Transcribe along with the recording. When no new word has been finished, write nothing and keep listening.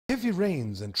Heavy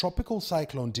rains and tropical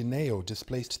cyclone Dineo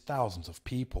displaced thousands of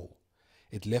people.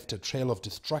 It left a trail of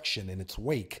destruction in its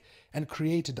wake and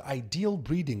created ideal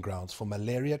breeding grounds for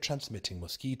malaria-transmitting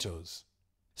mosquitoes.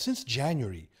 Since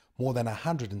January, more than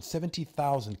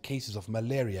 170,000 cases of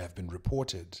malaria have been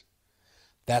reported.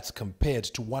 That's compared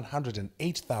to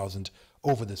 108,000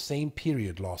 over the same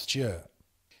period last year.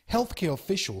 Healthcare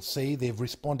officials say they've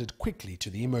responded quickly to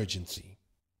the emergency.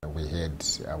 We had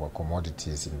our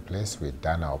commodities in place. We'd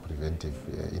done our preventive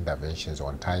interventions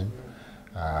on time,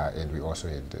 and we also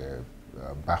had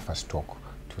buffer stock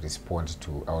to respond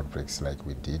to outbreaks like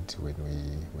we did when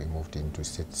we moved in to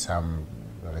set some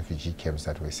refugee camps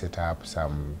that were set up,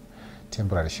 some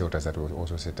temporary shelters that were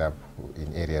also set up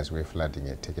in areas where flooding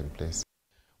had taken place.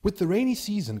 With the rainy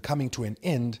season coming to an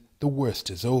end, the worst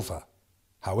is over.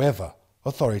 However,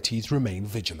 authorities remain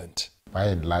vigilant. By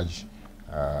and large,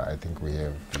 I think we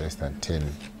have less than 10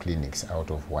 clinics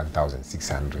out of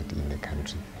 1,600 in the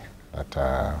country that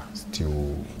are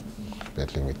still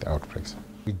battling with outbreaks.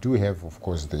 We do have, of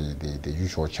course, the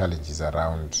usual challenges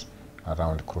around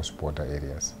cross-border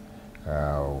areas.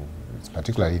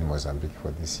 Particularly in Mozambique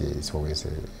for this year, it's always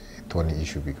a thorny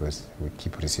issue because we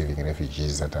keep receiving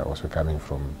refugees that are also coming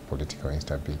from political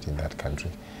instability in that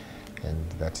country. And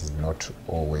that is not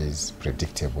always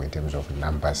predictable in terms of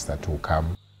numbers that will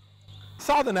come.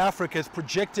 Southern Africa is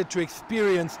projected to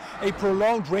experience a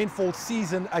prolonged rainfall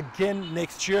season again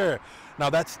next year. Now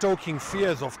that's stoking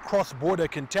fears of cross-border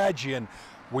contagion,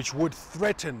 which would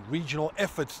threaten regional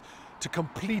efforts to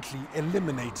completely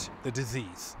eliminate the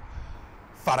disease.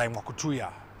 Farai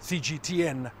Mwakutuya,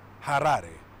 CGTN,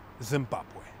 Harare,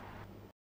 Zimbabwe.